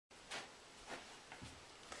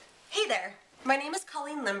there, my name is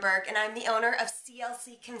Colleen Lindberg and I'm the owner of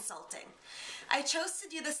CLC Consulting. I chose to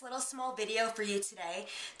do this little small video for you today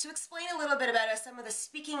to explain a little bit about some of the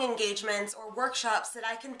speaking engagements or workshops that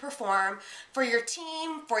I can perform for your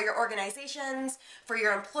team, for your organizations, for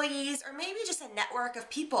your employees, or maybe just a network of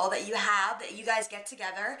people that you have that you guys get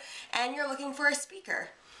together and you're looking for a speaker.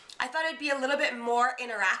 I thought it'd be a little bit more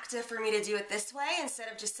interactive for me to do it this way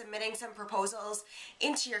instead of just submitting some proposals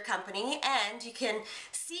into your company, and you can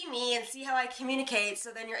see me and see how I communicate,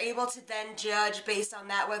 so then you're able to then judge based on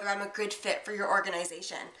that whether I'm a good fit for your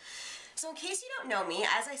organization. So in case you don't know me,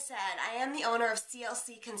 as I said, I am the owner of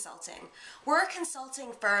CLC Consulting. We're a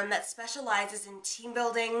consulting firm that specializes in team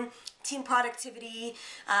building, team productivity,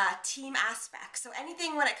 team aspects, so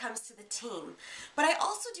anything when it comes to the team. But I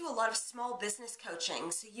also do a lot of small business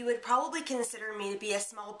coaching, so you would probably consider me to be a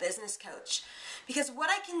small business coach. Because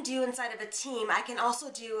what I can do inside of a team, I can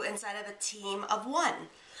also do inside of a team of one.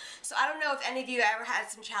 So I don't know if any of you ever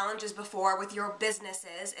had some challenges before with your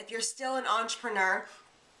businesses. If you're still an entrepreneur,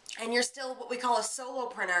 and you're still what we call a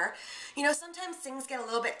solopreneur, you know, sometimes things get a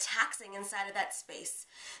little bit taxing inside of that space.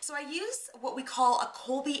 So I use what we call a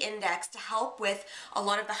Colby Index to help with a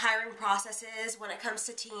lot of the hiring processes when it comes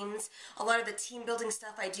to teams, a lot of the team building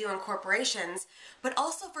stuff I do in corporations, but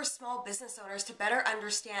also for small business owners to better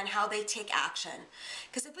understand how they take action.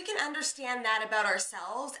 Because if we can understand that about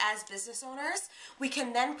ourselves as business owners, we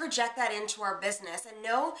can then project that into our business and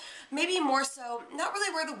know maybe more so, not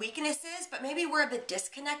really where the weakness is, but maybe where the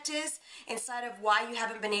disconnect is inside of why you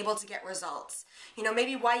haven't been able to get results. You know,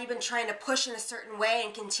 maybe why you've been trying to push in a certain way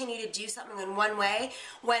and continue to do something in one way,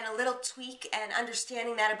 when a little tweak and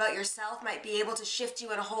understanding that about yourself might be able to shift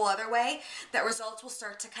you in a whole other way, that results will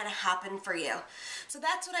start to kind of happen for you. So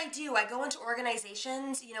that's what I do. I go into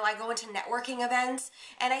organizations, you know, I go into networking events,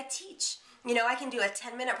 and I teach. You know, I can do a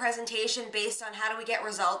 10-minute presentation based on how do we get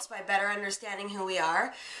results by better understanding who we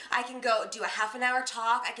are. I can go do a half-an-hour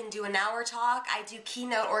talk. I can do an hour talk. I do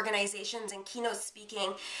keynote organizations and keynote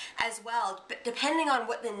speaking as well, but depending on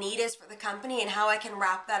what the need is for the company and how I can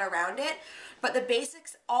wrap that around it. But the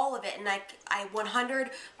basics, all of it, and I 100%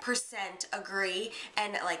 agree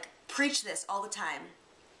and like preach this all the time.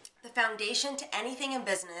 The foundation to anything in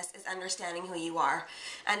business is understanding who you are,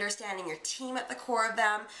 understanding your team at the core of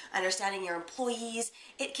them, understanding your employees.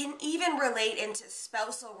 It can even relate into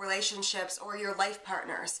spousal relationships or your life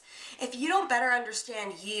partners. If you don't better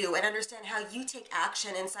understand you and understand how you take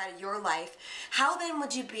action inside of your life, how then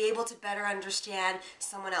would you be able to better understand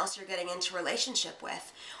someone else you're getting into relationship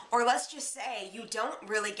with? Or let's just say you don't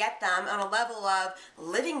really get them on a level of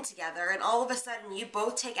living together, and all of a sudden you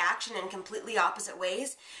both take action in completely opposite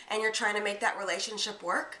ways and you're trying to make that relationship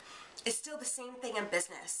work. It's still the same thing in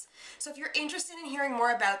business. So if you're interested in hearing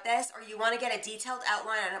more about this, or you want to get a detailed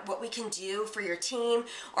outline on what we can do for your team,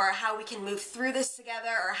 or how we can move through this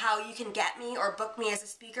together, or how you can get me or book me as a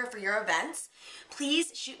speaker for your events,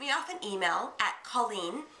 please shoot me off an email at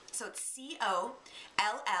Colleen, so it's Colleen,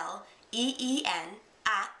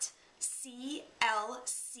 at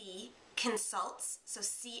CLC Consults, so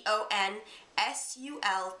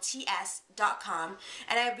CONSULTS.com,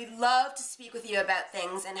 and I'd be love to speak with you about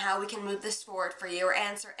things and how we can move this forward for you, or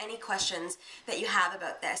answer any questions that you have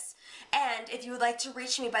about this. And if you would like to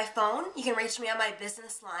reach me by phone, you can reach me on my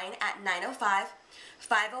business line at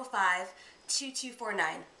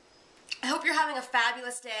 905-505-2249. I hope you're having a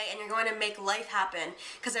fabulous day and you're going to make life happen,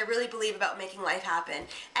 because I really believe about making life happen.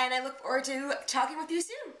 And I look forward to talking with you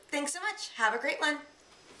soon. Thanks so much. Have a great one.